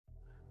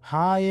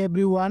Hi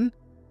everyone,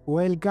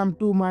 welcome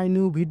to my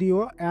new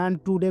video,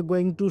 and today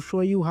going to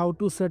show you how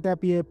to set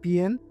up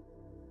APN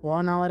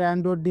on our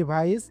Android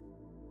device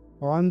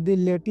on the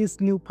latest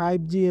new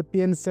 5G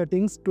APN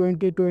settings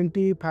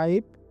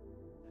 2025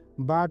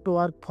 but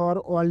work for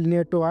all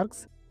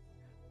networks.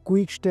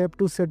 Quick step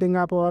to setting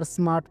up our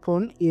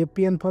smartphone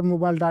APN for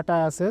mobile data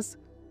access.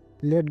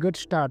 Let's get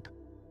start.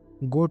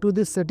 Go to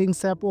the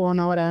settings app on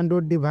our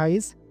Android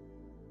device.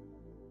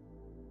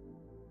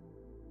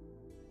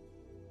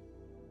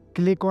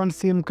 Click on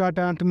SIM card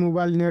and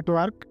mobile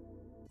network.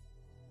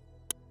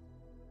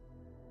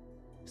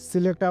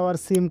 Select our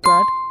SIM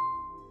card.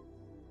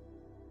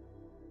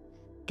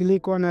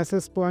 Click on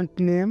access point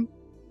name.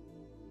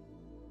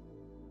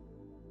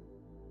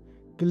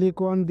 Click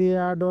on the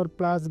add or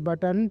plus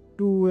button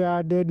to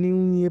add a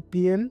new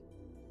APN.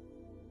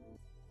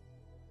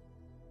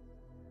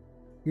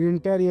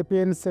 Enter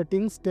APN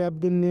settings, tap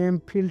the name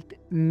field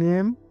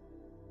name.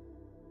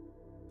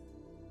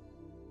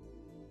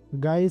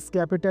 Guys,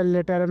 capital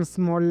letter and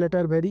small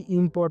letter very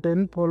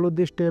important. Follow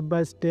the step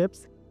by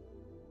steps.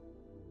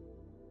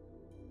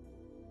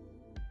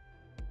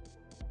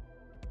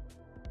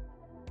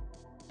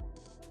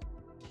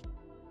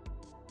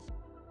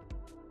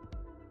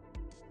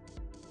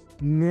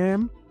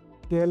 Name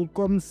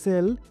Telcom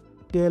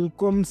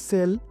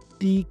cell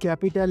T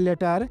capital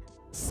letter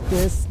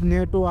space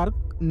network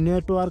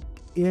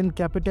N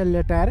capital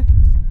letter,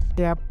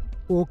 tap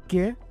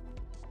OK.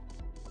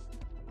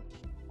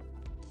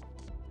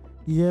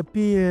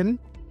 APN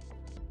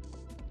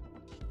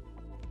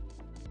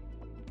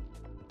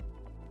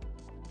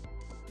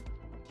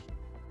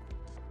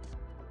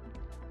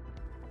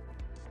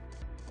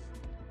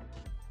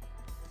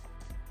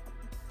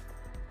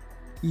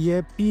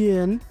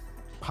APN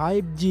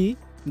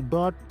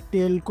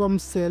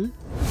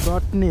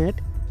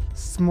 5G.telcomcell.net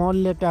small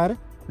letter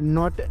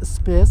not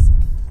space,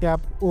 tap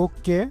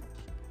OK.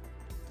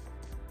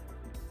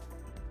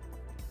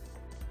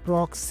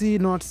 Proxy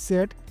not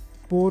set,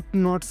 port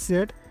not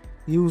set,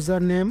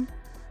 username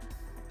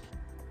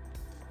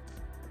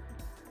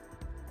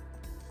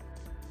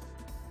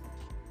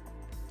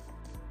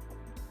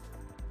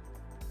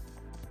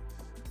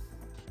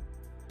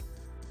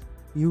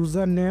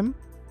username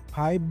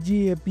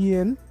 5G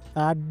APN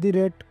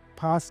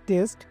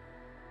 @fastest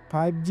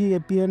 5G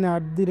APN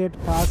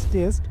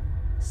 @fastest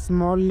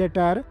small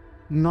letter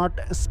not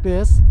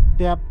space,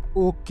 tap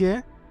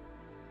OK.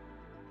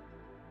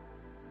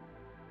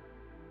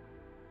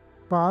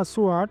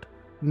 Password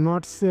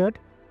not set,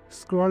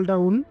 scroll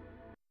down.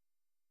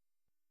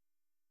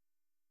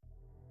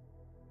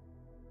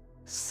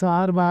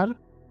 Server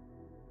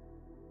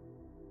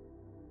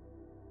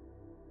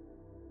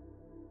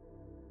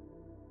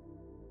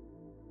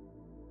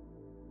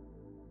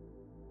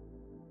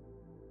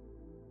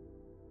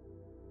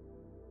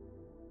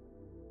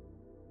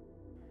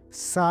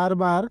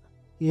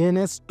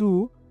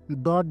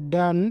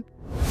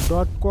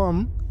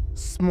ns2.dan.com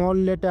small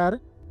letter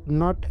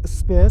not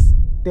space,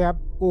 tap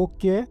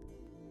OK.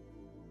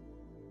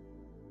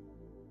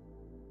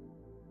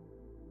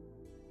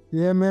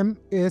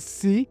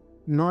 MMSC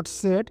not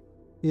set,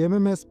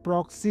 MMS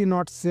proxy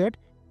not set,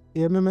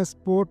 MMS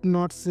port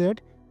not set,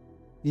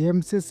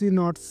 MCC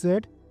not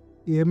set,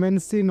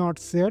 MNC not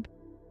set,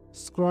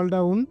 scroll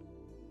down.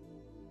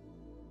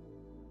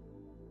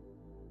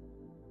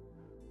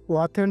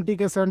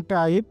 Authentication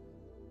type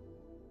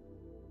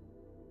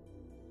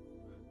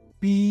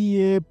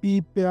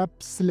PAP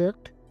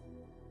select.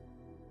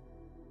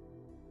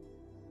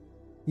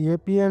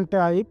 APN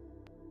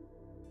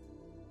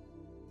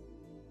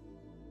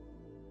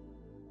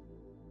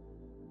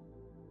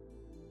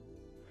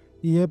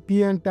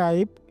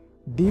type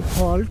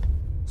default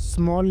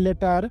small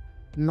letter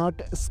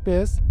not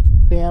space,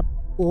 tap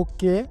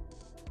OK.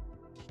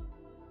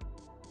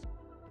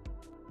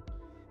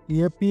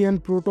 APN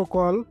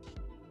protocol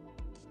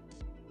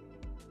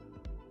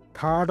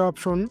third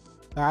option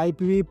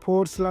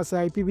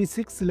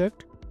IPv4/IPv6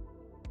 select.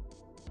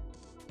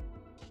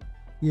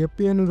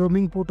 APN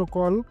roaming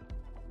protocol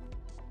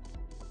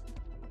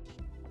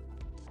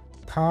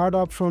third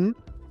option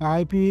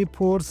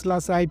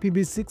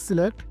IPv4/IPv6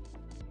 select.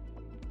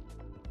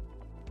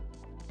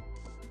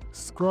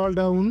 Scroll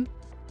down.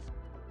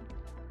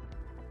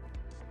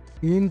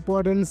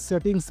 Important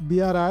settings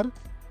BRR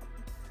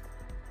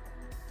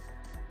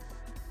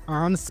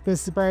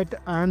unspecified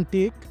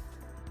untick.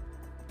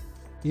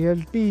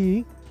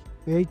 LTE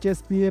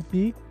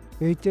HSPAP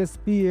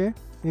HSPA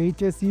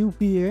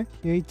HSUPA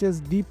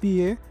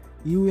HSDPA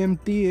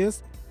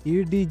UMTS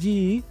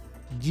EDGE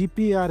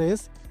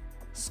GPRS.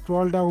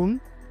 Scroll down.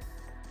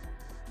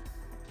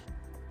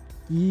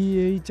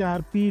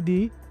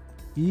 EHRPD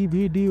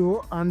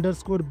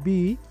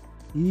EVDO_B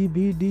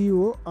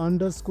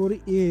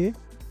EVDO_A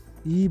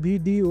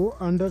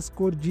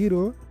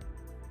EVDO_0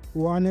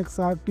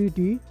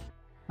 1XRTT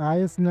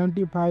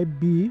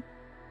IS95B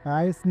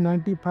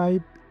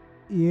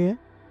IS95A,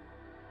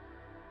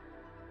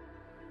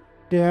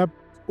 tap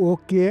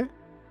OK.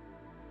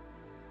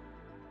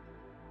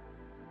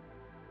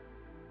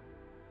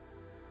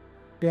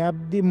 Tap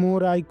the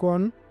more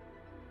icon.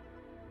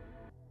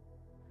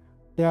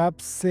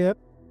 Tap Save.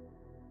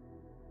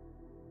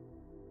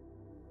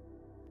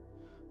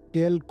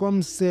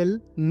 Telecom Cell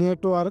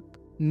Network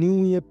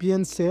New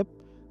APN Shape.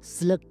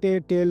 Select a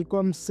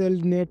Telecom Cell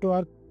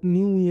Network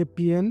New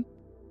APN.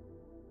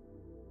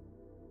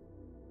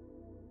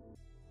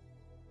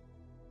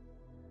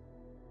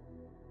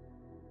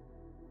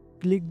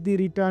 Click the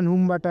Return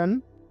Home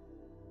button.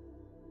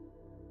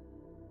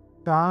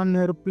 Turn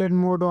airplane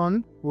mode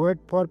on. Wait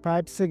for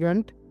 5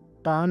 seconds.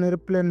 Turn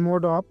airplane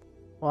mode off.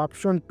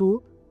 Option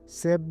 2.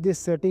 Save the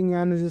setting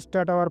and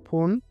restart our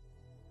phone.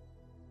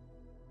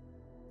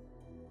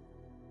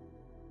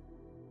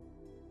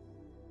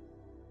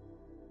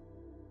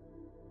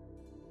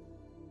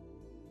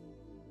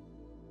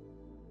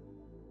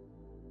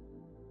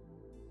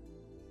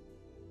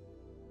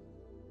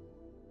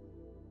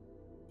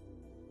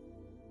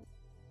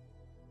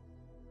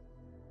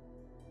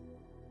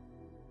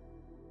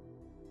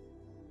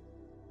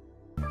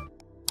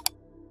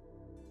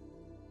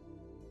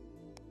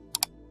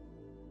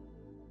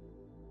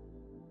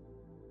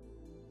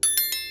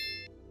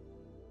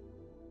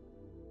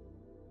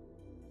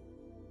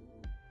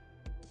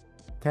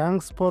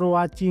 Thanks for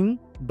watching.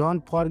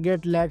 Don't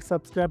forget like,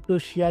 subscribe to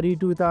share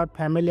it with our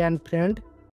family and friend.